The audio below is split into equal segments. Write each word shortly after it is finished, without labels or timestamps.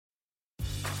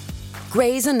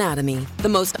Grey's Anatomy, the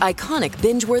most iconic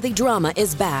binge-worthy drama,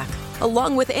 is back,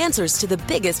 along with answers to the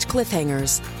biggest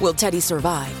cliffhangers. Will Teddy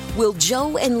survive? Will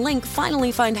Joe and Link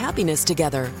finally find happiness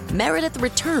together? Meredith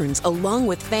returns along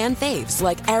with fan faves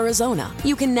like Arizona.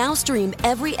 You can now stream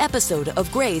every episode of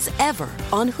Grey's ever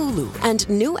on Hulu, and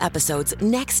new episodes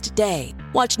next day.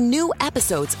 Watch new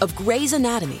episodes of Grey's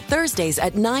Anatomy Thursdays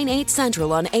at 9/8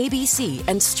 Central on ABC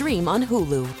and stream on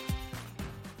Hulu.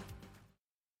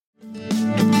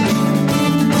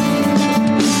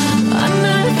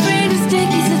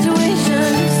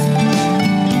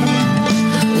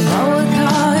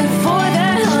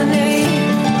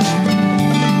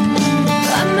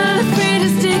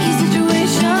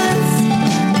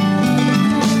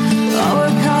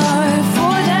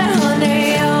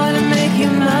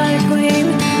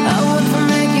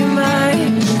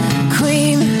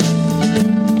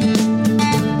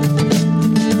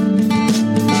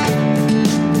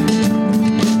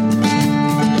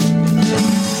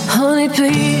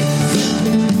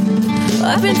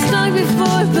 I've been stung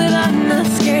before, but I'm not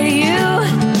scared of you.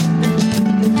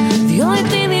 The only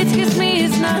thing that scares me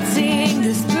is not seeing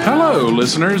this. Hello,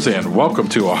 listeners, and welcome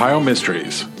to Ohio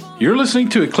Mysteries. You're listening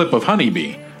to a clip of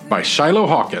Honeybee by Shiloh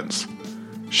Hawkins.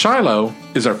 Shiloh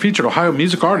is our featured Ohio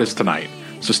music artist tonight,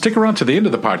 so stick around to the end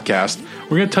of the podcast.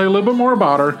 We're going to tell you a little bit more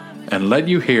about her and let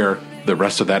you hear the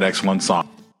rest of that excellent song.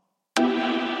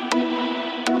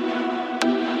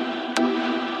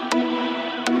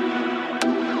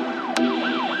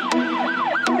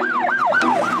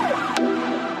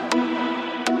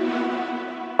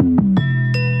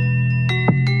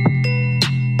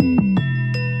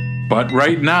 But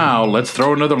right now, let's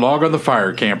throw another log on the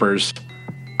fire, campers.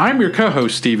 I'm your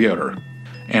co-host, Steve Yoder,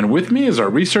 and with me is our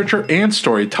researcher and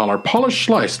storyteller, Paula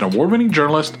Schleis, an award-winning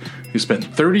journalist who spent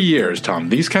 30 years telling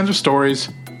these kinds of stories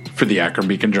for the Akron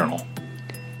Beacon Journal.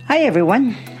 Hi,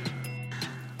 everyone.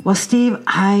 Well, Steve,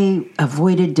 I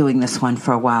avoided doing this one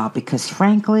for a while because,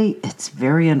 frankly, it's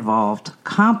very involved,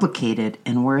 complicated,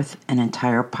 and worth an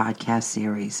entire podcast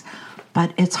series.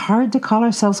 But it's hard to call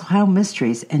ourselves Ohio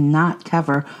Mysteries and not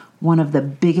cover one of the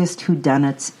biggest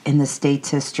whodunits in the state's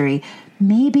history,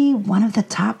 maybe one of the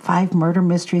top 5 murder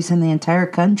mysteries in the entire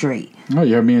country. Oh,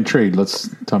 you have me intrigued.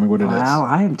 Tell me what it is. Well,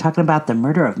 I am talking about the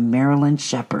murder of Marilyn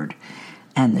Shepard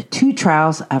and the 2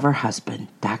 trials of her husband,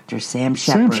 Dr. Sam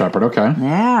Shepard. Sam Shepard, okay.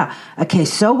 Yeah, a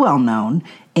case so well known,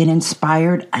 it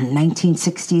inspired a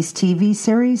 1960s TV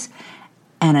series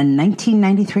and a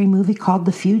 1993 movie called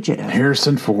The Fugitive.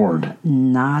 Harrison Ford.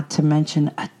 Not to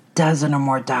mention a dozen or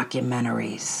more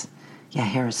documentaries. Yeah,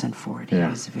 Harrison Ford. Yeah.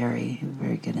 He was very,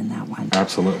 very good in that one.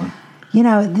 Absolutely. You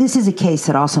know, this is a case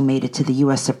that also made it to the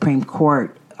U.S. Supreme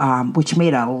Court, which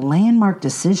made a landmark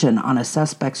decision on a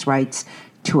suspect's rights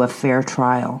to a fair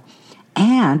trial.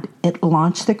 And it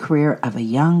launched the career of a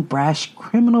young, brash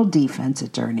criminal defense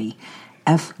attorney,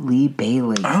 F. Lee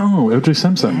Bailey. Oh, O.J.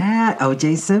 Simpson. Yeah,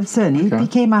 O.J. Simpson. He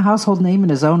became a household name in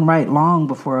his own right long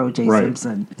before O.J.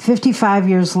 Simpson. 55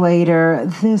 years later,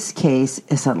 this case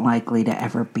isn't likely to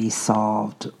ever be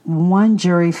solved. One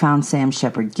jury found Sam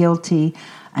Shepard guilty.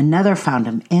 Another found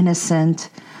him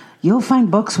innocent. You'll find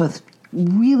books with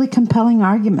really compelling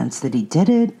arguments that he did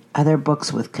it. Other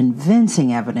books with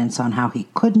convincing evidence on how he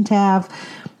couldn't have.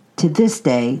 To this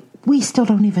day, we still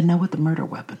don't even know what the murder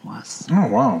weapon was. Oh,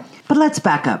 wow. But let's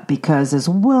back up, because as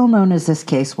well known as this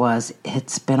case was,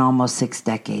 it's been almost 6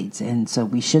 decades, and so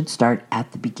we should start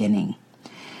at the beginning.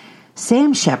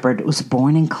 Sam Shepard was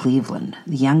born in Cleveland,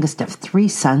 the youngest of 3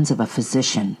 sons of a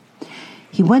physician.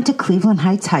 He went to Cleveland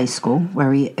Heights High School,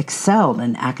 where he excelled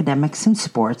in academics and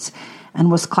sports,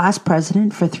 and was class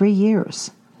president for 3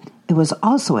 years. It was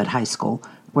also at high school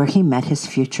where he met his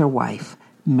future wife,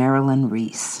 Marilyn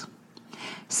Reese.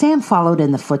 Sam followed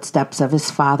in the footsteps of his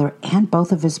father and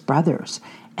both of his brothers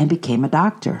and became a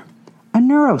doctor, a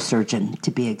neurosurgeon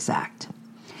to be exact.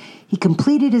 He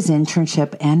completed his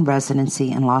internship and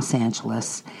residency in Los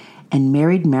Angeles and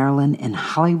married Marilyn in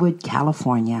Hollywood,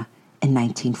 California in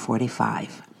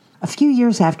 1945. A few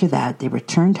years after that, they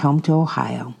returned home to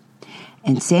Ohio,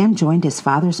 and Sam joined his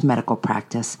father's medical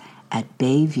practice at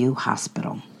Bayview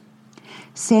Hospital.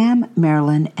 Sam,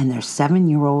 Marilyn, and their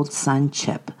 7-year-old son,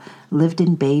 Chip, lived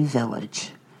in Bay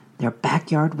Village. Their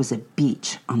backyard was a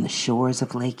beach on the shores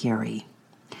of Lake Erie.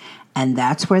 And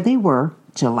that's where they were,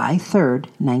 July 3rd,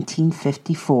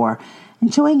 1954,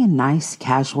 enjoying a nice,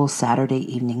 casual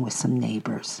Saturday evening with some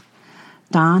neighbors.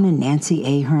 Don and Nancy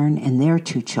Ahern and their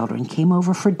 2 children came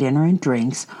over for dinner and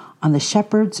drinks on the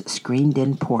Shepards'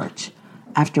 screened-in porch,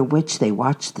 after which they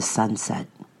watched the sunset.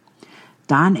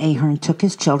 Don Ahern took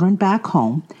his children back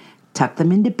home, tucked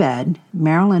them into bed,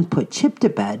 Marilyn put Chip to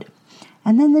bed,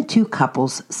 And then the two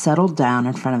couples settled down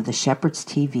in front of the Shepherd's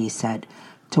TV set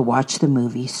to watch the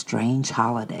movie Strange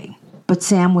Holiday. But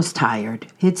Sam was tired.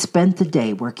 He'd spent the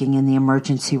day working in the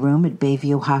emergency room at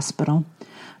Bayview Hospital,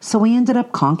 so he ended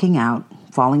up conking out,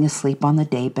 falling asleep on the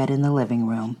daybed in the living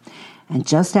room, and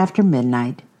just after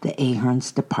midnight, the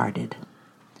Aherns departed.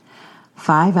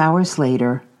 5 hours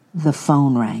later, the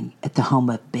phone rang at the home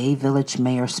of Bay Village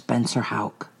Mayor Spencer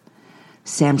Houck.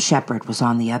 Sam Shepherd was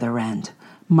on the other end.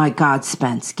 "My God,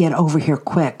 Spence, get over here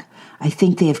quick. I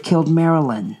think they have killed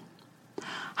Marilyn."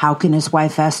 Houck and his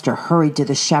wife Esther hurried to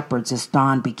the Shepherds as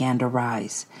dawn began to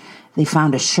rise. They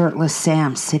found a shirtless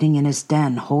Sam sitting in his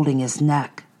den, holding his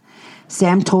neck.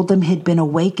 Sam told them he'd been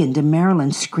awakened to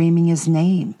Marilyn screaming his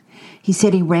name. He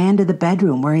said he ran to the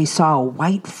bedroom where he saw a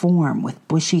white form with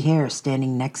bushy hair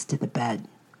standing next to the bed.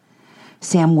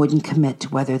 Sam wouldn't commit to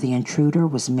whether the intruder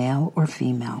was male or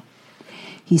female.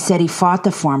 He said he fought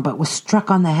the form but was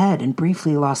struck on the head and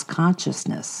briefly lost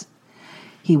consciousness.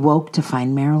 He woke to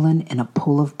find Marilyn in a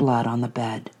pool of blood on the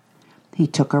bed. He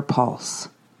took her pulse.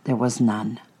 There was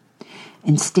none.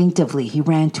 Instinctively, he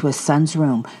ran to his son's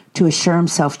room to assure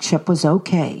himself Chip was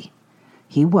okay.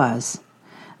 He was.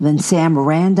 Then Sam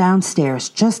ran downstairs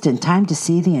just in time to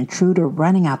see the intruder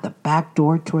running out the back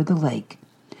door toward the lake.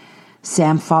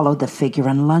 Sam followed the figure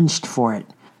and lunged for it.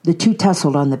 The two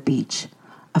tussled on the beach,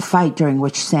 a fight during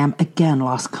which Sam again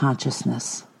lost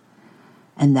consciousness.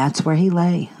 And that's where he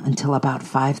lay until about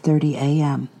 5:30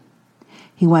 a.m.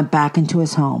 He went back into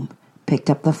his home,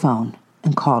 picked up the phone,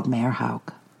 and called Mayor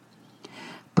Houck.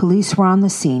 Police were on the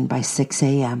scene by 6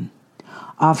 a.m.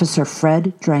 Officer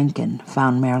Fred Drankin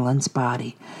found Marilyn's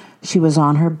body. She was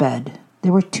on her bed.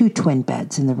 There were 2 twin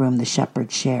beds in the room the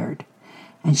Shepherds shared,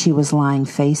 and she was lying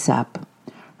face up.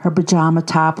 Her pajama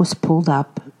top was pulled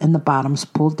up and the bottoms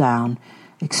pulled down,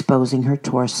 exposing her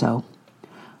torso.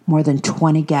 More than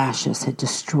 20 gashes had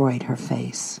destroyed her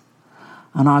face.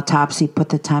 An autopsy put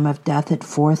the time of death at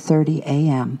 4:30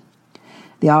 a.m.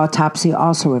 The autopsy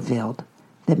also revealed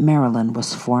that Marilyn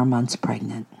was 4 months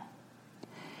pregnant.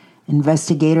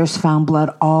 Investigators found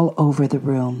blood all over the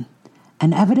room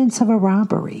and evidence of a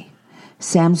robbery.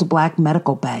 Sam's black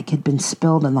medical bag had been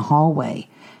spilled in the hallway,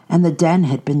 and the den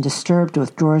had been disturbed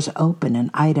with drawers open and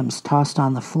items tossed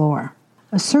on the floor.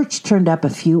 A search turned up a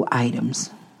few items,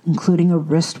 including a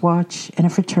wristwatch and a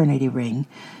fraternity ring,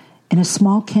 in a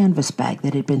small canvas bag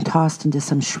that had been tossed into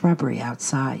some shrubbery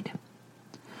outside.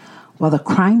 While the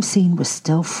crime scene was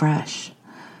still fresh,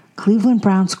 Cleveland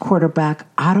Browns quarterback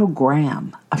Otto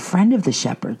Graham, a friend of the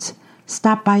Shepherds,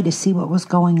 stopped by to see what was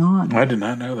going on. I did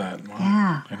not know that. Wow.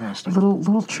 Yeah, Interesting.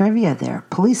 Little trivia there.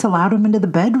 Police allowed him into the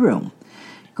bedroom.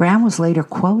 Graham was later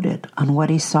quoted on what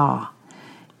he saw.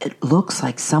 "It looks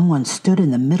like someone stood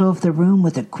in the middle of the room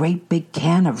with a great big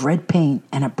can of red paint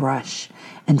and a brush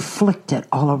and flicked it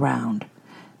all around.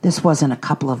 This wasn't a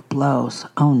couple of blows.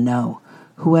 Oh no,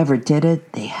 whoever did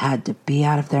it, they had to be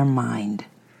out of their mind."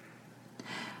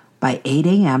 By 8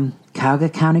 a.m., Cuyahoga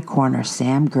County Coroner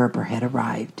Sam Gerber had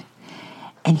arrived,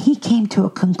 and he came to a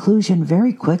conclusion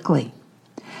very quickly.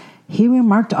 He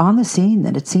remarked on the scene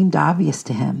that it seemed obvious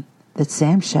to him that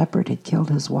Sam Shepherd had killed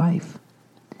his wife.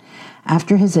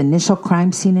 After his initial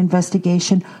crime scene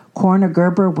investigation, Coroner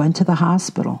Gerber went to the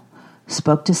hospital,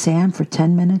 spoke to Sam for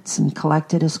 10 minutes, and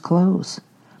collected his clothes.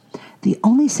 The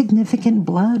only significant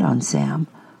blood on Sam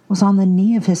was on the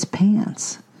knee of his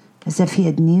pants, as if he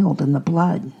had kneeled in the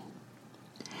blood.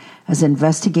 As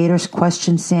investigators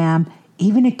questioned Sam,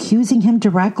 even accusing him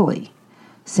directly,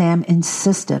 Sam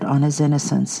insisted on his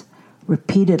innocence,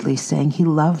 repeatedly saying he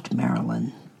loved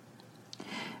Marilyn.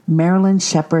 Marilyn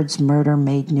Shepherd's murder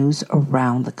made news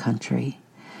around the country.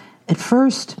 At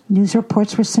first, news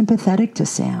reports were sympathetic to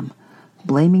Sam,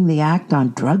 blaming the act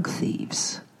on drug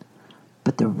thieves.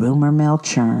 But the rumor mill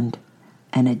churned,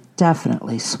 and it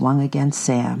definitely swung against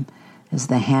Sam as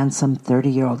the handsome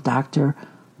 30-year-old doctor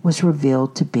was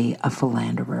revealed to be a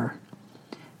philanderer.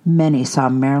 Many saw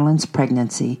Marilyn's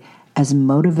pregnancy as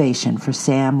motivation for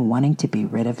Sam wanting to be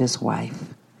rid of his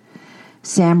wife.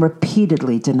 Sam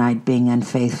repeatedly denied being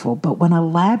unfaithful, but when a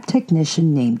lab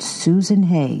technician named Susan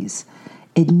Hayes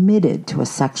admitted to a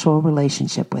sexual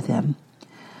relationship with him,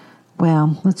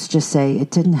 well, let's just say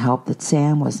it didn't help that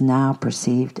Sam was now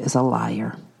perceived as a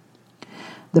liar.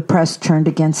 The press turned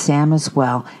against Sam as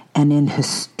well, and in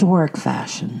historic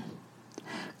fashion.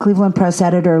 Cleveland Press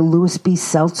editor Louis B.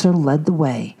 Seltzer led the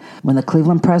way. When the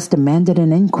Cleveland Press demanded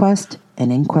an inquest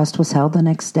was held the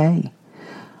next day.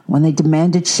 When they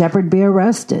demanded Shepherd be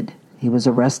arrested, he was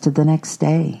arrested the next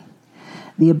day.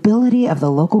 The ability of the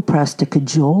local press to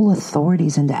cajole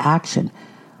authorities into action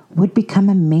would become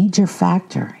a major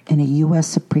factor in a U.S.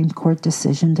 Supreme Court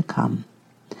decision to come.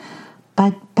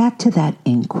 But back to that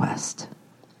inquest.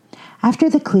 After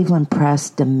the Cleveland Press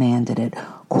demanded it,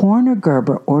 Coroner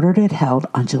Gerber ordered it held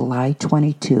on July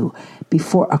 22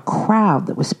 before a crowd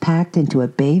that was packed into a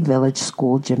Bay Village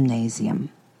school gymnasium.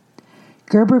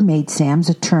 Gerber made Sam's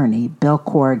attorney, Bill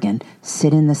Corrigan,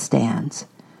 sit in the stands.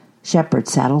 Shepard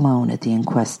sat alone at the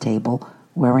inquest table,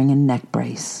 wearing a neck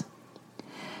brace.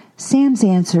 Sam's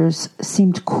answers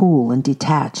seemed cool and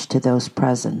detached to those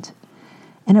present,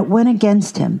 and it went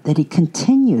against him that he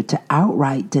continued to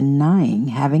outright denying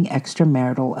having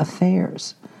extramarital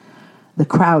affairs. The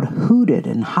crowd hooted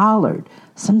and hollered,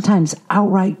 sometimes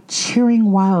outright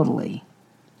cheering wildly.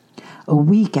 A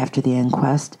week after the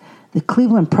inquest, the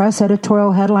Cleveland Press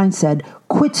editorial headline said,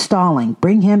 "Quit stalling,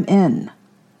 bring him in."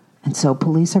 And so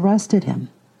police arrested him.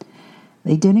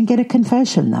 They didn't get a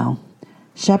confession, though.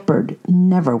 Shepard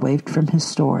never wavered from his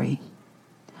story.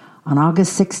 On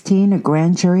August 16, a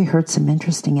grand jury heard some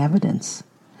interesting evidence.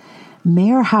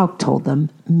 Mayor Houck told them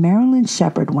Marilyn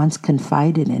Shepard once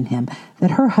confided in him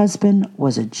that her husband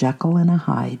was a Jekyll and a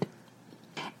Hyde.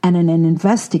 And an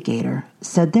investigator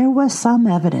said there was some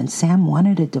evidence Sam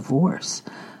wanted a divorce,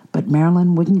 but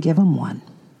Marilyn wouldn't give him one.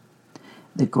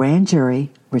 The grand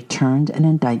jury returned an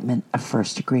indictment of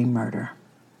first-degree murder.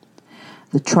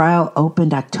 The trial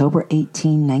opened October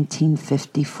 18,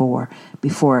 1954,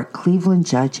 before Cleveland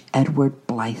Judge Edward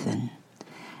Blythen.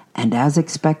 And as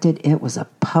expected, it was a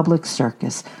public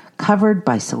circus covered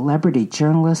by celebrity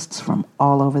journalists from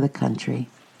all over the country.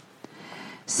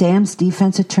 Sam's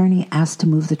defense attorney asked to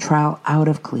move the trial out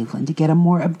of Cleveland to get a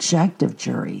more objective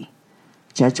jury.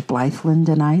 Judge Blythen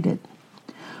denied it.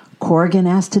 Corrigan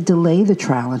asked to delay the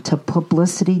trial until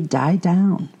publicity died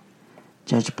down.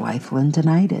 Judge Blythen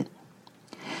denied it.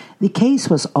 The case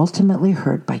was ultimately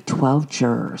heard by 12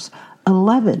 jurors,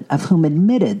 11 of whom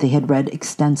admitted they had read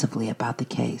extensively about the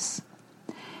case.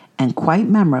 And quite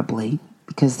memorably,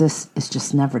 because this is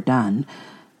just never done,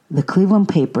 the Cleveland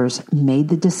papers made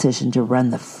the decision to run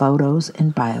the photos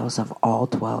and bios of all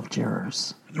 12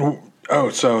 jurors. Oh,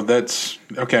 so that's,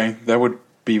 okay, that would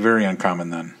be very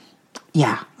uncommon then.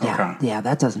 Yeah,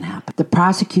 that doesn't happen. The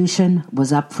prosecution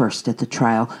was up first at the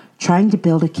trial, trying to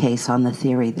build a case on the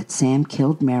theory that Sam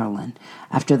killed Marilyn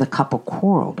after the couple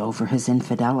quarreled over his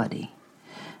infidelity.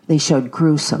 They showed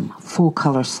gruesome,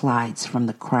 full-color slides from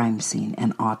the crime scene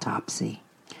and autopsy.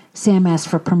 Sam asked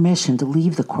for permission to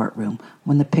leave the courtroom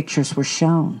when the pictures were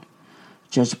shown.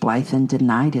 Judge Blythen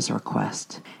denied his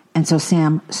request, and so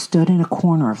Sam stood in a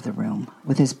corner of the room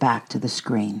with his back to the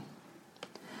screen.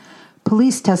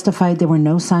 Police testified there were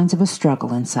no signs of a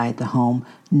struggle inside the home,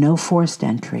 no forced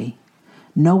entry.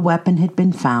 No weapon had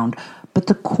been found, but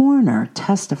the coroner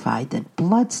testified that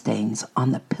bloodstains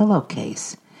on the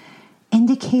pillowcase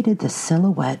indicated the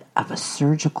silhouette of a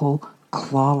surgical,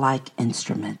 claw-like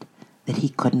instrument that he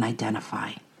couldn't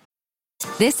identify.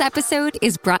 This episode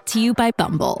is brought to you by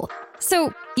Bumble.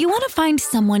 So, you want to find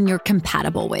someone you're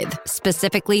compatible with,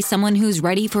 specifically someone who's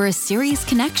ready for a serious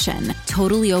connection,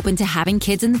 totally open to having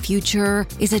kids in the future,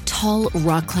 is a tall,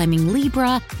 rock-climbing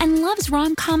Libra, and loves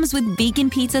rom-coms with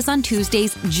vegan pizzas on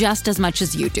Tuesdays just as much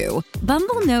as you do.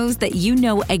 Bumble knows that you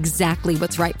know exactly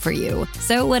what's right for you.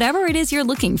 So whatever it is you're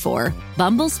looking for,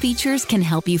 Bumble's features can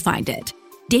help you find it.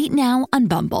 Date now on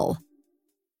Bumble.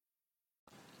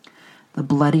 The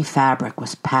bloody fabric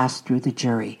was passed through the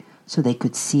jury so they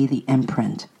could see the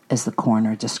imprint as the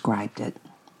coroner described it.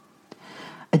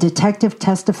 A detective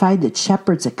testified that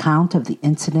Shepard's account of the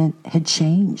incident had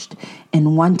changed.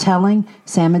 In one telling,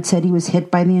 Sam had said he was hit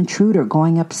by the intruder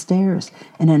going upstairs.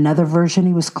 In another version,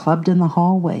 he was clubbed in the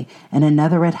hallway, and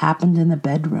another had happened in the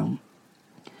bedroom.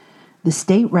 The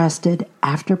state rested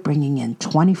after bringing in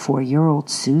 24-year-old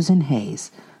Susan Hayes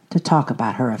to talk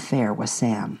about her affair with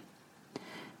Sam.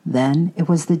 Then it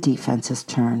was the defense's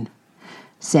turn.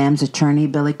 Sam's attorney,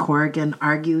 Billy Corrigan,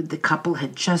 argued the couple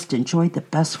had just enjoyed the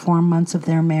best 4 months of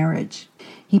their marriage.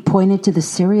 He pointed to the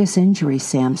serious injury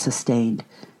Sam sustained,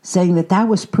 saying that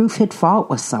was proof he'd fought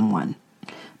with someone.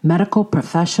 Medical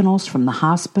professionals from the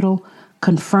hospital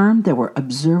confirmed there were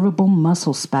observable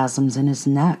muscle spasms in his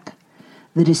neck,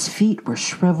 that his feet were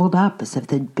shriveled up as if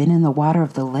they'd been in the water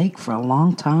of the lake for a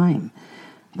long time,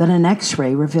 that an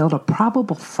X-ray revealed a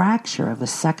probable fracture of a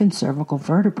second cervical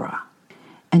vertebra.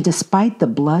 And despite the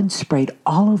blood sprayed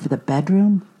all over the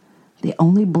bedroom, the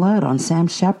only blood on Sam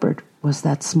Shepard was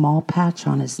that small patch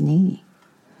on his knee.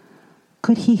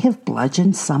 Could he have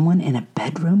bludgeoned someone in a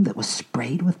bedroom that was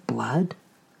sprayed with blood?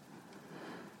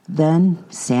 Then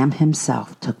Sam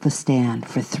himself took the stand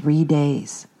for 3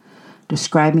 days,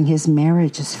 describing his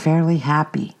marriage as fairly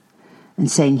happy and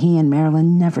saying he and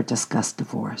Marilyn never discussed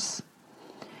divorce.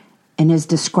 In his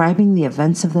describing the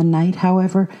events of the night,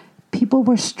 however, people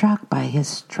were struck by his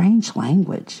strange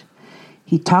language.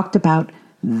 He talked about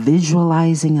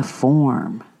visualizing a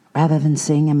form rather than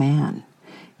seeing a man.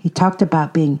 He talked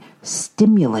about being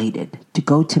stimulated to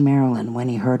go to Marilyn when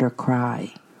he heard her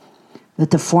cry.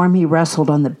 That the form he wrestled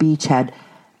on the beach had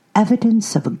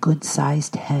evidence of a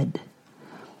good-sized head.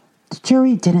 The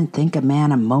jury didn't think a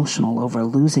man emotional over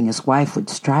losing his wife would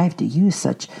strive to use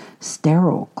such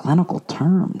sterile clinical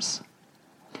terms.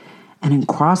 And in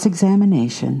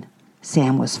cross-examination,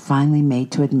 Sam was finally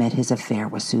made to admit his affair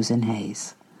with Susan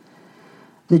Hayes.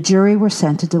 The jury were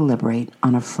sent to deliberate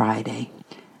on a Friday.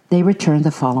 They returned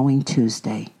the following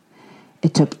Tuesday.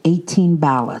 It took 18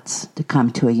 ballots to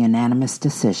come to a unanimous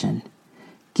decision.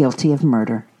 Guilty of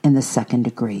murder in the second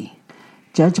degree.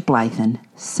 Judge Blythen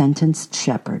sentenced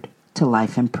Shepard to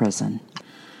life in prison.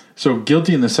 So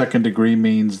guilty in the second degree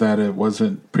means that it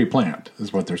wasn't pre-planned,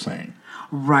 is what they're saying.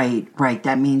 Right.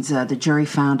 That means the jury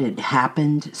found it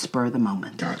happened spur of the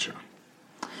moment. Gotcha.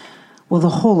 Well, the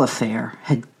whole affair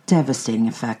had devastating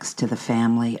effects to the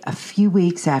family. A few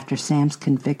weeks after Sam's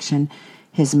conviction,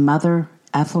 his mother,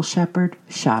 Ethel Shepard,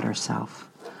 shot herself.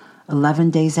 11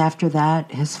 days after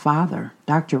that, his father,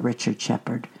 Dr. Richard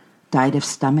Shepard, died of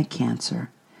stomach cancer.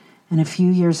 And a few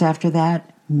years after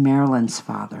that, Marilyn's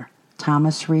father,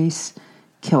 Thomas Reese,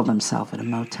 killed himself in a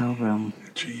motel room.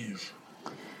 Jeez.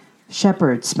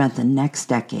 Shepard spent the next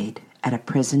decade at a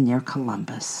prison near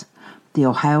Columbus. The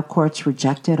Ohio courts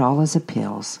rejected all his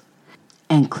appeals,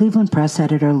 and Cleveland Press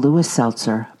editor Louis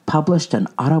Seltzer published an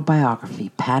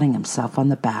autobiography patting himself on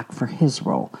the back for his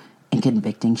role in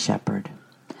convicting Shepard.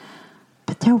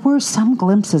 But there were some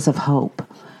glimpses of hope.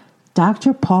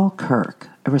 Dr. Paul Kirk,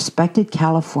 a respected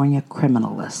California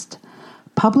criminalist,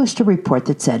 published a report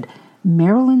that said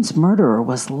Marilyn's murderer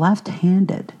was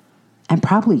left-handed and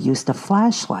probably used a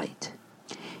flashlight.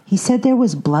 He said there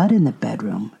was blood in the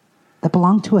bedroom that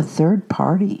belonged to a third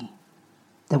party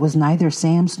that was neither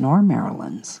Sam's nor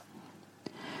Marilyn's.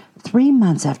 3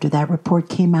 months after that report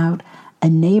came out, a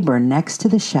neighbor next to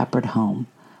the Shepard home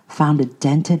found a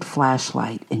dented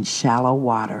flashlight in shallow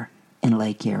water in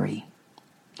Lake Erie.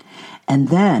 And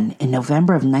then, in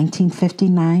November of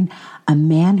 1959, a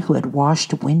man who had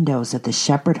washed windows at the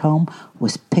Shepard home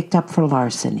was picked up for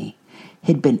larceny.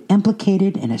 He'd been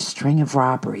implicated in a string of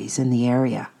robberies in the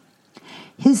area.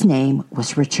 His name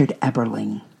was Richard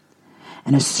Eberling,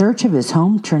 and a search of his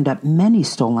home turned up many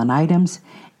stolen items,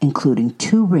 including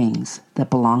 2 rings that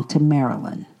belonged to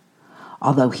Marilyn,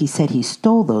 although he said he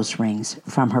stole those rings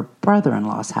from her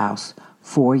brother-in-law's house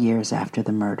 4 years after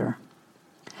the murder.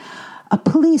 A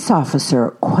police officer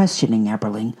questioning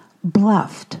Eberling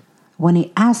bluffed when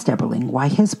he asked Eberling why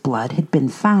his blood had been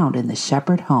found in the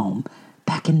Shepard home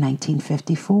back in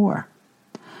 1954.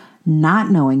 Not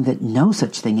knowing that no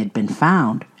such thing had been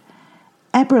found,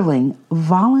 Eberling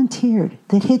volunteered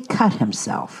that he'd cut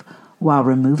himself while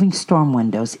removing storm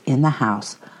windows in the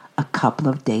house a couple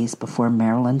of days before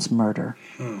Marilyn's murder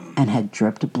and had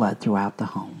dripped blood throughout the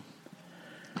home.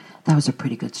 That was a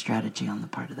pretty good strategy on the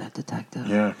part of that detective.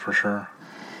 Yeah, for sure.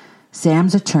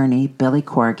 Sam's attorney, Billy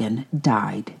Corrigan,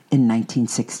 died in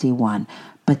 1961,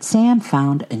 but Sam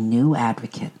found a new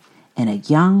advocate in a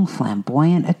young,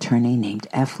 flamboyant attorney named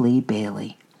F. Lee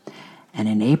Bailey. And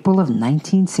in April of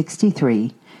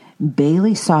 1963,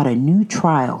 Bailey sought a new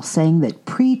trial, saying that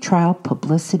pre-trial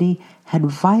publicity had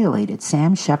violated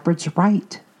Sam Shepard's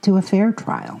right to a fair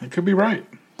trial. It could be right.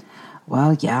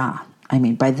 Well, yeah. I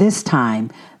mean, by this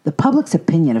time, the public's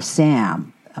opinion of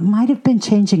Sam might have been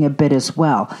changing a bit as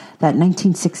well. That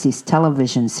 1960s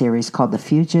television series called The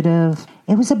Fugitive,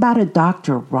 it was about a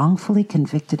doctor wrongfully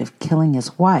convicted of killing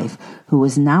his wife, who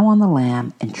was now on the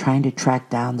lam and trying to track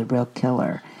down the real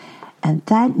killer. And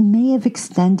that may have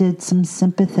extended some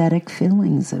sympathetic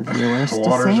feelings of viewers to Sam.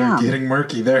 Waters are getting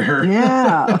murky there.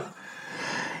 Yeah.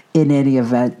 In any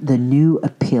event, the new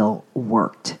appeal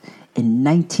worked. In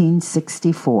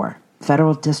 1964,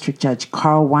 Federal District Judge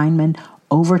Carl Weinman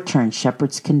overturned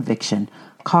Shepard's conviction,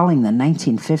 calling the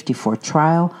 1954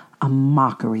 trial a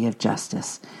mockery of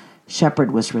justice.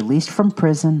 Shepard was released from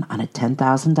prison on a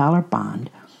 $10,000 bond,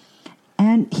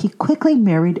 and he quickly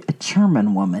married a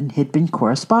German woman he'd been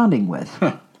corresponding with.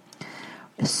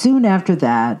 Soon after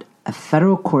that, a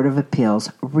federal court of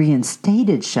appeals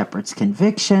reinstated Shepard's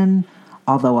conviction,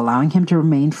 although allowing him to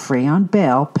remain free on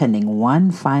bail pending one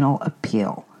final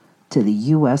appeal to the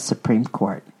U.S. Supreme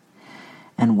Court.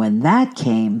 And when that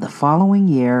came the following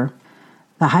year,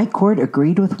 the High Court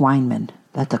agreed with Weinman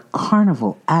that the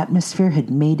carnival atmosphere had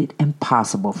made it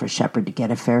impossible for Shepard to get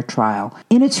a fair trial.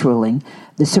 In its ruling,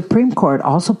 the Supreme Court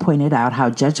also pointed out how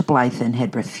Judge Blythen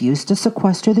had refused to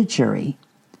sequester the jury,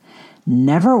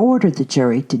 never ordered the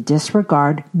jury to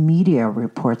disregard media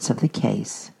reports of the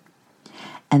case,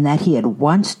 and that he had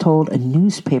once told a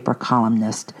newspaper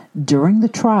columnist during the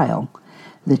trial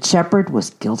that Shepard was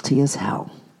guilty as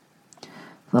hell.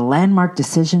 The landmark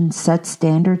decision set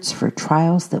standards for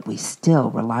trials that we still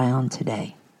rely on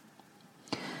today.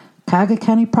 Cuyahoga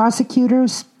County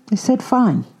prosecutors, they said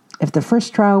fine. If the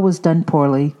first trial was done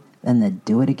poorly, then they'd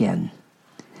do it again.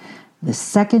 The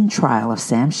second trial of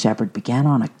Sam Shepard began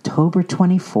on October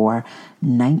 24,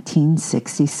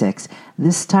 1966,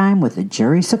 this time with the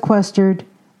jury sequestered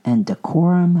and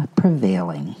decorum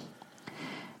prevailing.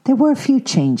 There were a few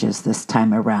changes this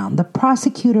time around. The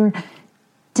prosecutor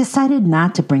decided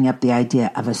not to bring up the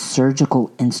idea of a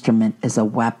surgical instrument as a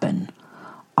weapon,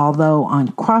 although on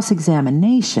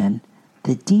cross-examination,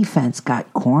 the defense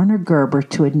got Coroner Gerber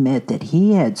to admit that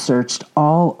he had searched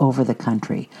all over the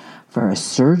country for a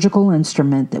surgical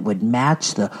instrument that would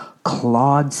match the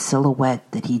clawed silhouette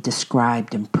that he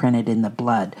described imprinted in the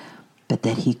blood, but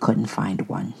that he couldn't find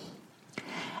one.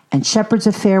 And Shepard's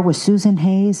affair with Susan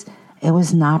Hayes, it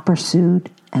was not pursued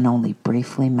and only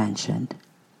briefly mentioned.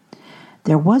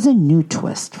 There was a new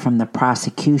twist from the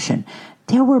prosecution.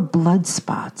 There were blood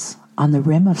spots on the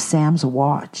rim of Sam's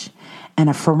watch, and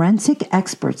a forensic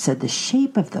expert said the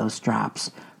shape of those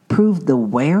drops proved the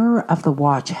wearer of the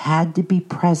watch had to be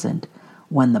present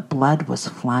when the blood was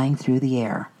flying through the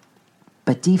air.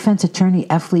 But defense attorney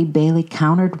F. Lee Bailey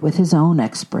countered with his own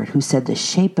expert, who said the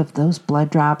shape of those blood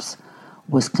drops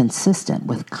was consistent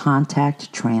with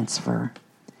contact transfer.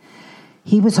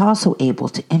 He was also able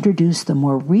to introduce the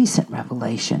more recent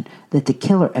revelation that the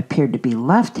killer appeared to be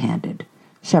left-handed,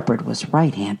 Shepard was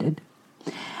right-handed,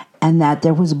 and that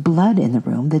there was blood in the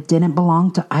room that didn't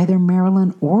belong to either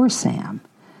Marilyn or Sam,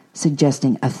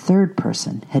 suggesting a third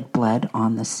person had bled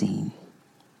on the scene.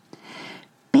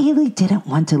 Bailey didn't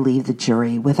want to leave the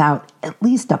jury without at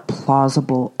least a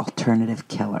plausible alternative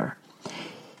killer.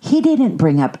 He didn't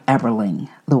bring up Eberling,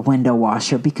 the window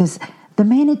washer, because the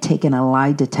man had taken a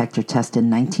lie detector test in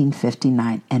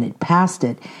 1959 and had passed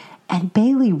it, and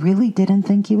Bailey really didn't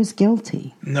think he was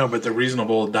guilty. No, but the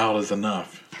reasonable doubt is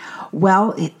enough.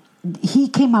 Well, he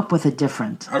came up with a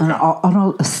different,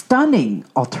 a stunning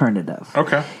alternative.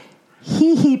 Okay.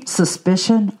 He heaped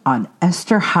suspicion on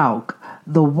Esther Houck,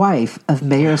 the wife of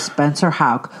Mayor Spencer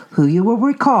Houck, who you will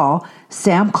recall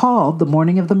Sam called the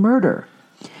morning of the murder.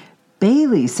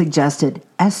 Bailey suggested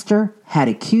Esther had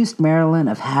accused Marilyn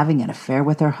of having an affair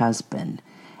with her husband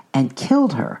and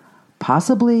killed her,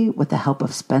 possibly with the help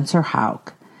of Spencer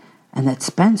Houck, and that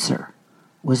Spencer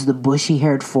was the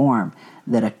bushy-haired form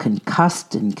that a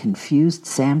concussed and confused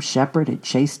Sam Shepard had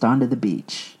chased onto the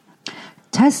beach.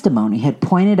 Testimony had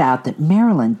pointed out that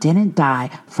Marilyn didn't die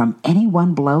from any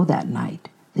one blow that night,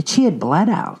 that she had bled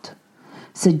out,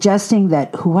 suggesting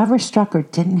that whoever struck her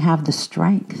didn't have the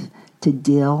strength to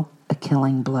deal a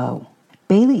killing blow.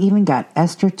 Bailey even got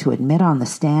Esther to admit on the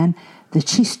stand that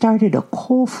she started a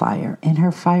coal fire in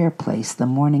her fireplace the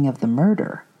morning of the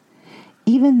murder,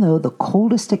 even though the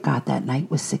coldest it got that night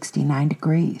was 69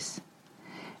 degrees.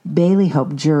 Bailey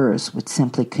hoped jurors would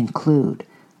simply conclude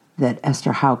that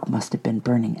Esther Houck must have been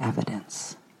burning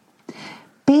evidence.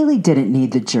 Bailey didn't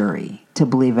need the jury to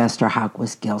believe Esther Houck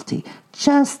was guilty,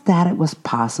 just that it was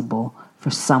possible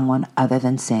for someone other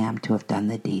than Sam to have done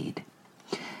the deed.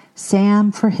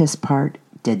 Sam, for his part,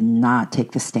 did not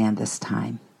take the stand this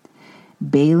time.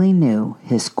 Bailey knew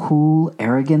his cool,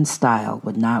 arrogant style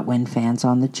would not win fans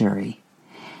on the jury,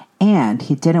 and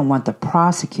he didn't want the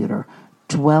prosecutor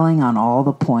dwelling on all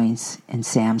the points in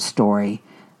Sam's story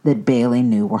that Bailey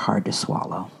knew were hard to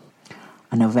swallow.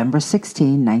 On November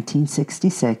 16,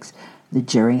 1966, the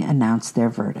jury announced their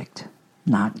verdict,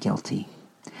 not guilty.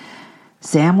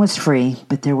 Sam was free,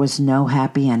 but there was no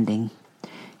happy ending.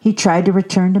 He tried to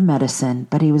return to medicine,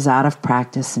 but he was out of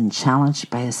practice and challenged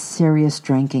by a serious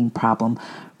drinking problem,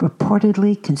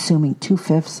 reportedly consuming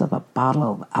 2/5 of a bottle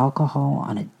of alcohol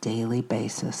on a daily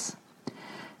basis.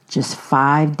 Just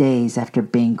 5 days after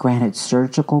being granted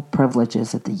surgical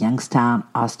privileges at the Youngstown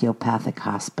Osteopathic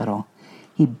Hospital,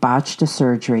 he botched a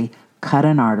surgery, cut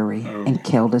an artery, and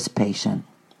killed his patient.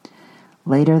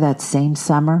 Later that same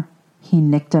summer, he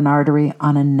nicked an artery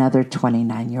on another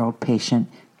 29-year-old patient,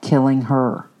 killing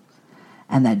her.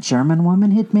 And that German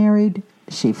woman he'd married,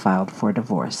 she filed for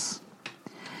divorce.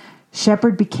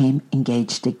 Shepard became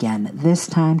engaged again, this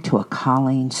time to a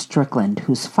Colleen Strickland,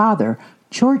 whose father,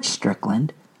 George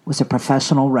Strickland, was a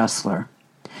professional wrestler.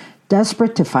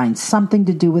 Desperate to find something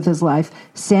to do with his life,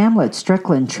 Sam let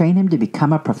Strickland train him to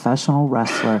become a professional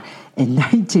wrestler. In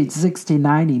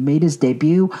 1969, he made his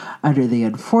debut under the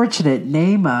unfortunate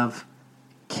name of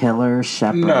killer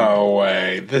shepherd. No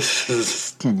way. This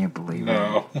is... Can you believe it?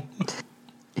 No.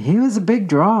 He was a big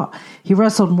draw. He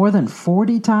wrestled more than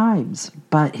 40 times,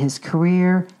 but his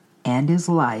career and his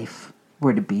life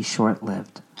were to be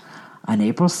short-lived. On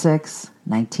April 6,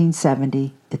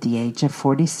 1970, at the age of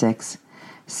 46,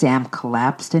 Sam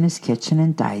collapsed in his kitchen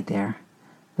and died there.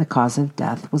 The cause of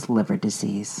death was liver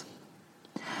disease.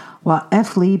 While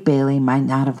F. Lee Bailey might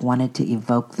not have wanted to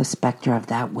evoke the specter of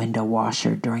that window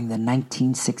washer during the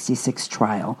 1966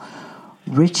 trial,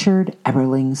 Richard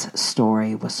Eberling's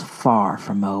story was far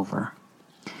from over.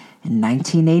 In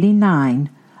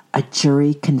 1989, a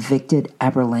jury convicted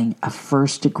Eberling of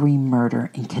first-degree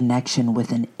murder in connection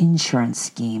with an insurance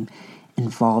scheme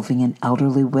involving an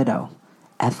elderly widow,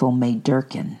 Ethel May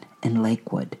Durkin, in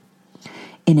Lakewood.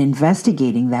 In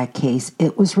investigating that case,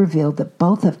 it was revealed that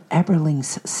both of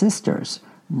Eberling's sisters,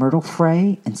 Myrtle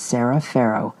Frey and Sarah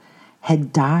Farrow,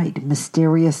 had died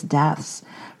mysterious deaths.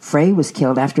 Frey was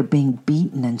killed after being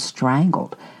beaten and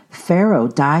strangled. Farrow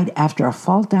died after a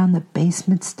fall down the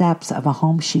basement steps of a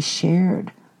home she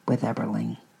shared with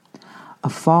Eberling. A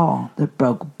fall that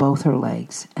broke both her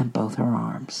legs and both her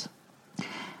arms.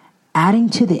 Adding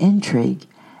to the intrigue,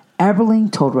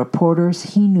 Eberling told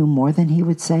reporters he knew more than he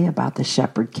would say about the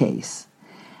Shepherd case.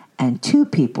 And two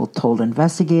people told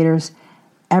investigators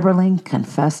Eberling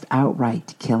confessed outright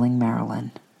to killing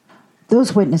Marilyn.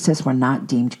 Those witnesses were not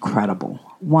deemed credible.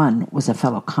 One was a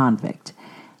fellow convict,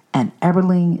 and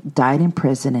Eberling died in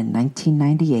prison in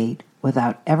 1998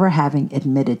 without ever having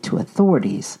admitted to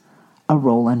authorities a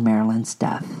role in Marilyn's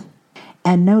death.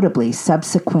 And notably,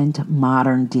 subsequent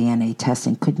modern DNA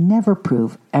testing could never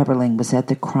prove Eberling was at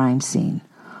the crime scene,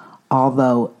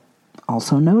 although,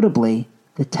 also notably,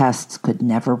 the tests could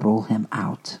never rule him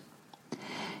out.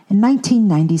 In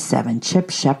 1997, Chip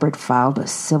Shepherd filed a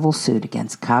civil suit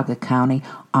against Cuyahoga County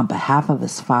on behalf of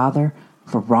his father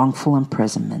for wrongful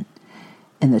imprisonment.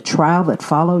 In the trial that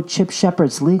followed, Chip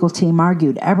Shepherd's legal team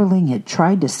argued Eberling had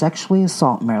tried to sexually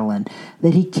assault Marilyn,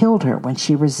 that he killed her when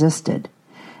she resisted.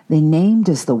 They named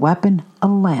as the weapon a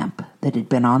lamp that had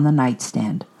been on the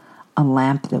nightstand, a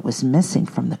lamp that was missing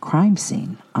from the crime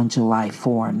scene on July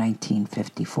 4,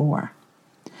 1954.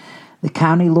 The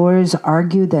county lawyers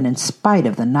argued that in spite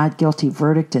of the not guilty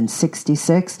verdict in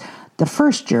 '66, the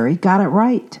first jury got it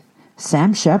right.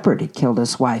 Sam Shepherd had killed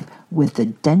his wife with the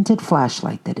dented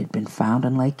flashlight that had been found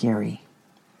in Lake Erie.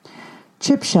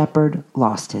 Chip Shepherd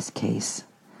lost his case.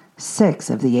 6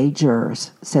 of the 8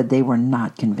 jurors said they were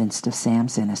not convinced of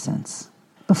Sam's innocence.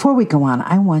 Before we go on,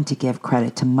 I want to give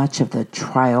credit to much of the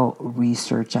trial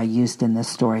research I used in this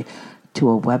story to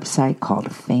a website called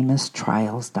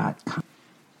famoustrials.com.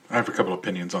 I have a couple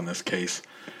opinions on this case.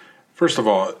 First of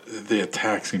all, the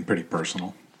attack seemed pretty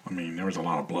personal. I mean, there was a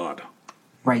lot of blood.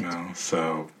 Right. You know,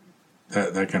 so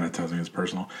that kind of tells me it's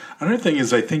personal. Another thing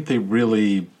is I think they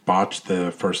really botched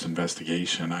the first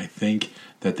investigation. I think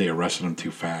that they arrested him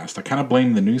too fast. I kind of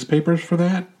blame the newspapers for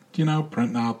that, you know,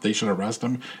 printing out they should arrest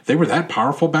him. They were that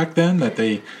powerful back then that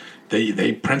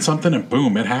they print something and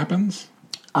boom, it happens.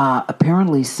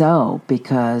 Apparently so,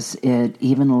 because it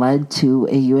even led to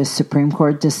a U.S. Supreme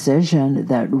Court decision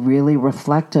that really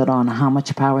reflected on how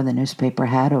much power the newspaper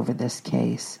had over this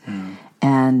case. Mm.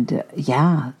 And,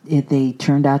 they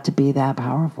turned out to be that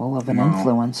powerful of an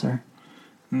influencer.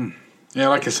 Mm. Yeah,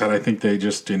 like I said, I think they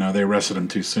just, they arrested him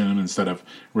too soon instead of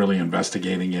really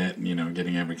investigating it and,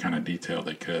 getting every kind of detail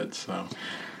they could, so...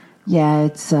 Yeah,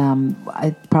 it's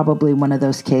probably one of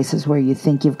those cases where you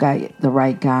think you've got the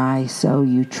right guy, so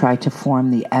you try to form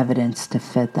the evidence to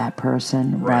fit that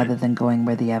person rather than going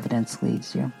where the evidence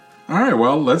leads you. All right,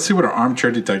 well, let's see what our armchair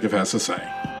detective has to say.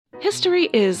 History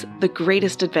is the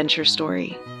greatest adventure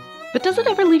story. But does it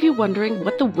ever leave you wondering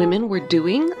what the women were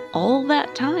doing all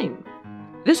that time?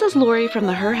 This is Lori from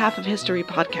the Her Half of History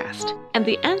podcast, and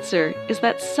the answer is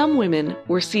that some women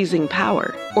were seizing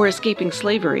power, or escaping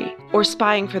slavery, or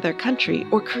spying for their country,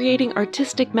 or creating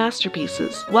artistic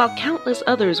masterpieces, while countless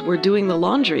others were doing the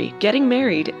laundry, getting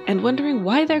married, and wondering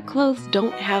why their clothes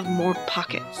don't have more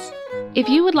pockets. If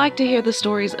you would like to hear the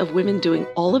stories of women doing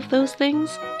all of those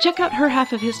things, check out Her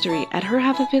Half of History at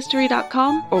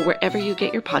herhalfofhistory.com or wherever you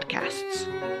get your podcasts.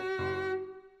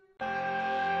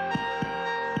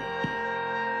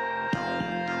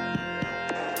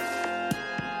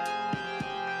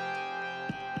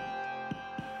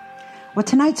 Well,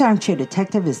 tonight's armchair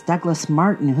detective is Douglas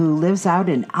Martin, who lives out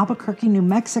in Albuquerque, New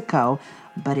Mexico,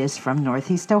 but is from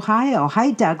Northeast Ohio.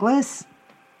 Hi, Douglas.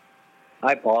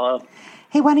 Hi, Paula.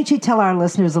 Hey, why don't you tell our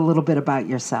listeners a little bit about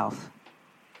yourself?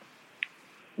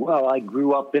 Well, I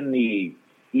grew up in the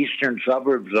eastern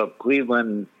suburbs of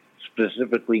Cleveland,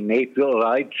 specifically Mayfield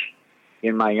Heights.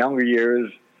 In my younger years,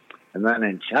 and then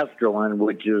in Chesterland,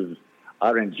 which is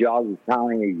out in Geauga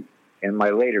County in my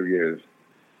later years.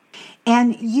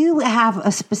 And you have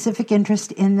a specific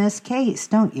interest in this case,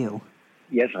 don't you?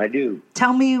 Yes, I do.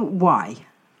 Tell me why.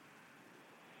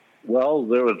 Well,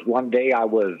 there was one day I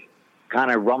was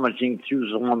kind of rummaging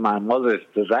through some of my mother's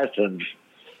possessions,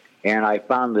 and I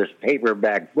found this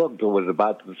paperback book that was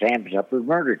about the Sam Shepard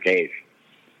murder case.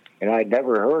 And I'd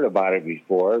never heard about it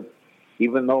before,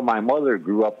 even though my mother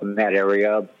grew up in that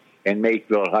area in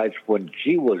Mayfield Heights when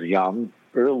she was young,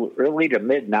 early to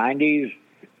mid-'90s.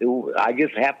 I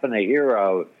just happened to hear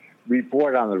a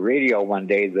report on the radio one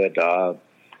day that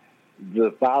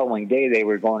the following day they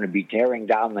were going to be tearing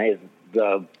down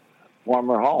the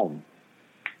former home.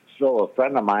 So a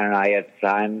friend of mine and I at the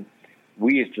time,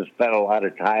 we used to spend a lot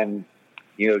of time,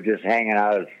 just hanging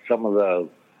out at some of the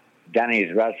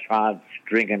Denny's restaurants,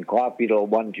 drinking coffee till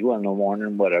 1, 2 in the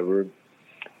morning, whatever.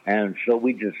 And so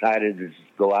we decided to just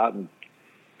go out and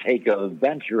take a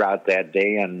venture out that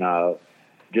day and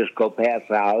just go past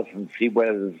the house and see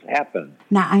whether this happened.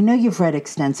 Now, I know you've read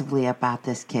extensively about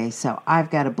this case, so I've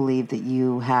got to believe that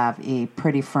you have a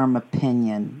pretty firm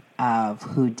opinion of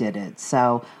who did it.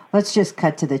 So let's just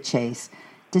cut to the chase.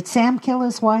 Did Sam kill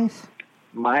his wife?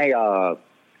 My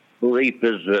belief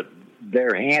is that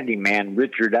their handyman,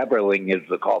 Richard Eberling, is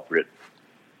the culprit.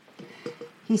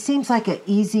 He seems like an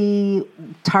easy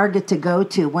target to go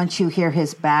to once you hear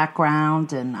his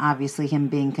background and obviously him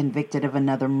being convicted of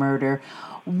another murder.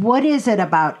 What is it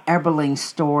about Eberling's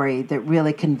story that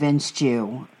really convinced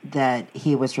you that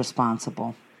he was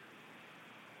responsible?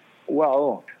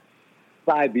 Well,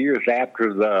 5 years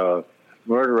after the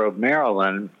murder of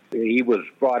Marilyn, he was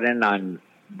brought in on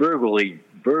burglary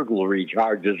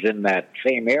charges in that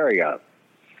same area,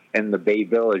 in the Bay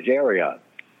Village area.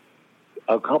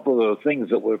 A couple of the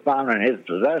things that were found in his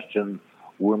possession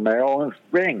were Marilyn's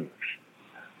rings.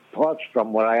 Plus,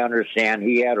 from what I understand,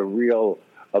 he had a real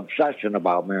obsession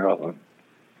about Marilyn.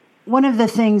 One of the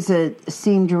things that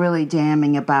seemed really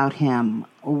damning about him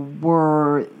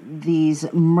were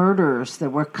these murders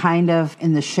that were kind of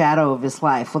in the shadow of his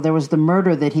life. Well, there was the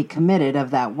murder that he committed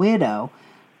of that widow,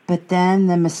 but then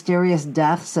the mysterious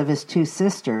deaths of his 2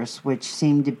 sisters, which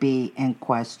seemed to be in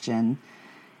question.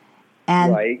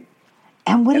 And, right.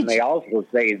 And what and did they also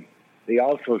say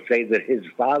that his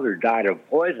father died of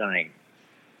poisoning.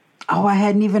 Oh, I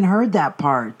hadn't even heard that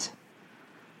part.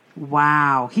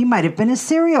 Wow, he might have been a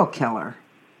serial killer.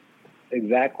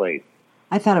 Exactly.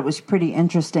 I thought it was pretty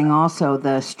interesting also,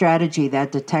 the strategy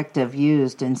that detective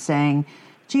used in saying,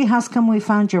 gee, how come we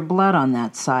found your blood on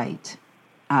that site?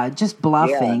 Just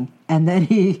bluffing. Yeah. And then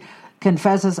he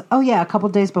confesses, oh yeah, a couple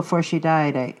days before she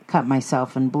died, I cut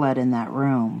myself and bled in that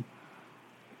room.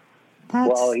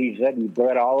 Well, he said he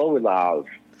bled all over the house.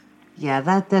 Yeah,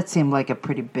 that seemed like a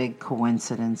pretty big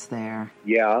coincidence there.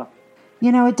 Yeah.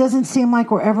 It doesn't seem like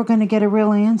we're ever going to get a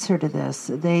real answer to this.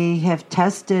 They have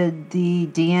tested the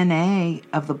DNA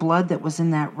of the blood that was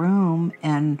in that room,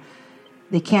 and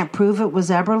they can't prove it was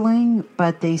Eberling,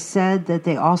 but they said that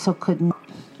they also couldn't...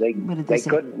 They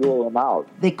couldn't rule him out.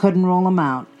 They couldn't rule him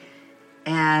out.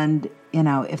 And,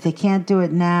 if they can't do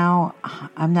it now,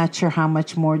 I'm not sure how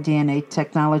much more DNA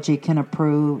technology can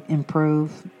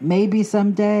improve. Maybe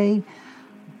someday.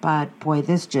 But, boy,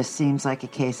 this just seems like a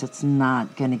case that's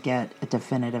not going to get a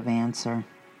definitive answer.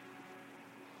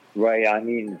 Right. I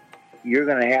mean, you're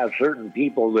going to have certain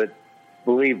people that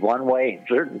believe one way,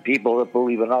 certain people that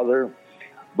believe another.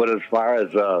 But as far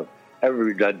as the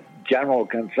general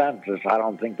consensus, I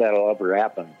don't think that'll ever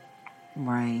happen.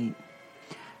 Right.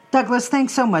 Douglas,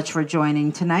 thanks so much for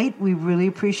joining tonight. We really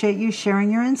appreciate you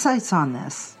sharing your insights on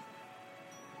this.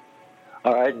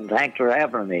 All right, and thanks for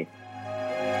having me.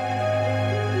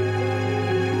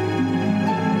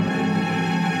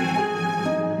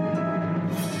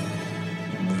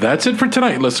 That's it for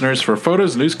tonight, listeners. For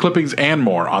photos, news clippings, and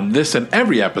more on this and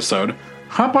every episode,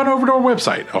 hop on over to our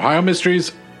website,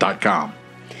 ohiomysteries.com.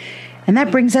 And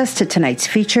that brings us to tonight's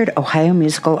featured Ohio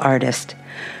musical artist.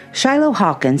 Shiloh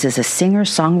Hawkins is a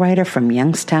singer-songwriter from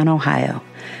Youngstown, Ohio.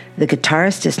 The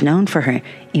guitarist is known for her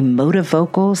emotive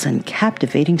vocals and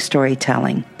captivating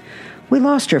storytelling. We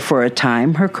lost her for a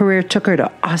time. Her career took her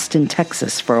to Austin,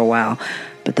 Texas for a while,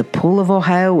 but the pull of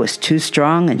Ohio was too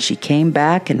strong and she came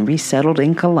back and resettled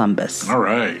in Columbus. All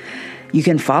right. You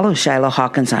can follow Shiloh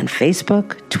Hawkins on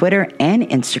Facebook, Twitter, and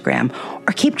Instagram,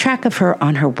 or keep track of her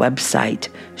on her website,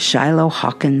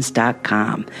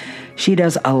 shilohhawkins.com. She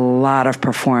does a lot of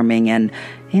performing, and,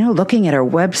 looking at her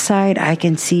website, I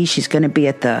can see she's going to be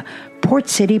at the Port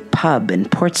City Pub in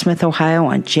Portsmouth, Ohio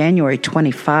on January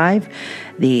 25,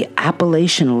 the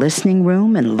Appalachian Listening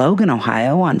Room in Logan,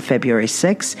 Ohio on February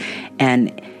 6,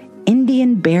 and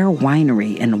Indian Bear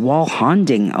Winery in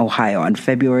Walhonding, Ohio on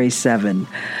February 7.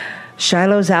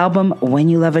 Shiloh's album, When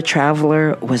You Love a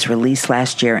Traveler, was released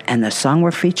last year, and the song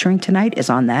we're featuring tonight is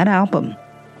on that album.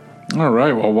 All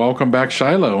right, well, welcome back,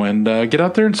 Shiloh, and get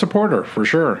out there and support her, for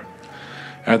sure.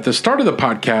 At the start of the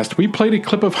podcast, we played a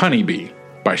clip of Honeybee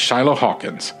by Shiloh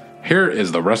Hawkins. Here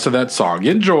is the rest of that song.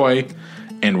 Enjoy,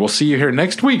 and we'll see you here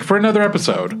next week for another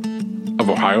episode of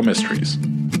Ohio Mysteries.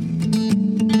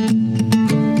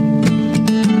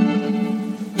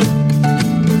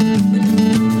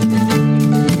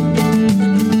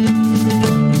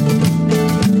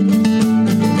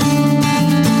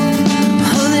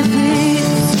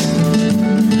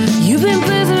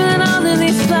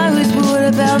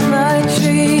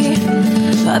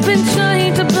 I've been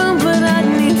trying to bloom, but I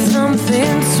need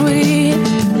something sweet.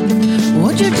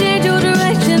 Won't you change your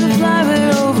direction and fly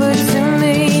right over to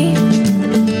me?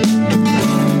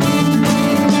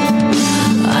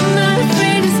 I'm not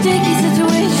afraid of sticky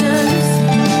situations.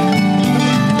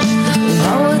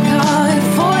 I'll work hard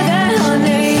for that,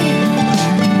 honey.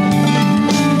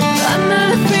 I'm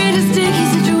not afraid of sticky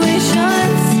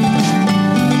situations.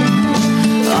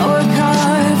 I'll work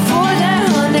hard for that,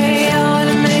 honey. I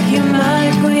wanna make you my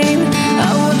queen. I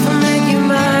want to make you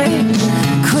my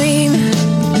queen.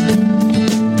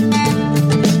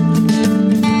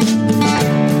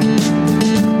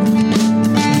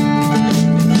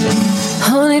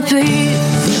 Honey, please.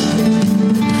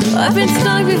 I've been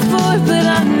stung before, but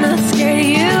I'm not scared of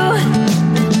you.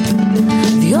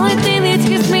 The only thing that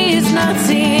scares me is not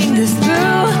seeing this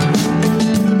through.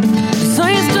 I saw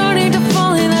you starting to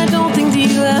fall, and I don't think that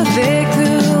you have a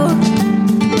clue.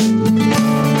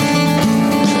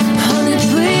 Honey,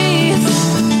 please.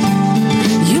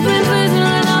 You've been prison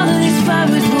on all of these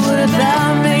flowers, but what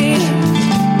about me?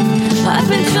 I've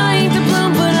been trying to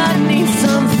bloom, but I need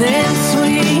something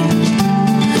sweet.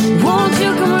 Won't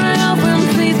you come right over and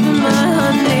please be my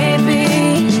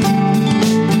honeybee?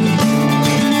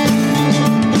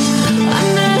 I'm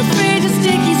not afraid of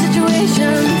sticky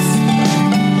situations.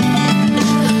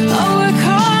 I'll work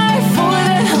hard for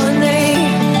that, honey.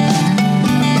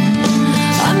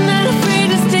 I'm not afraid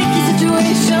of sticky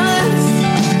situations.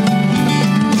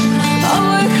 I'll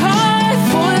work hard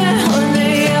for that,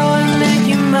 honey. I wanna make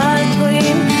you my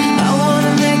queen. I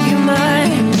wanna make you my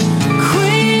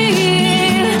queen.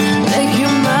 Make you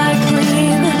my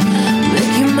queen.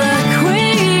 Make you my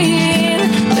queen.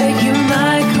 Make you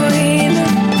my queen.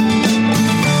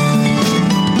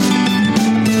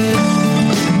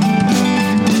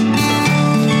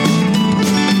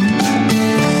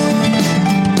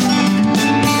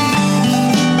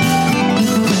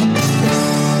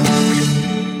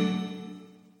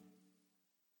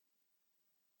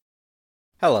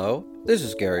 Hello, this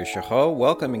is Gary Chahot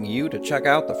welcoming you to check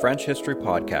out the French History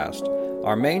Podcast.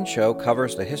 Our main show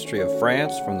covers the history of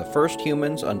France from the first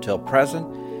humans until present.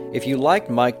 If you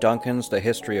liked Mike Duncan's The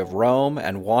History of Rome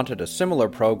and wanted a similar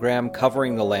program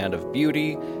covering the land of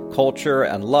beauty, culture,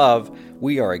 and love,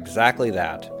 we are exactly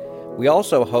that. We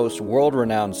also host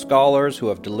world-renowned scholars who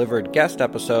have delivered guest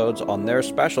episodes on their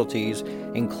specialties,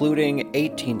 including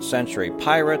 18th century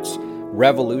pirates,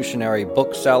 revolutionary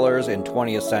booksellers in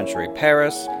 20th century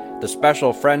Paris, the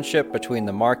special friendship between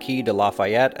the Marquis de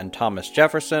Lafayette and Thomas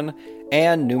Jefferson,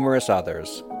 and numerous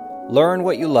others. Learn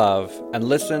what you love and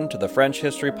listen to the French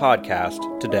History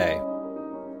Podcast today.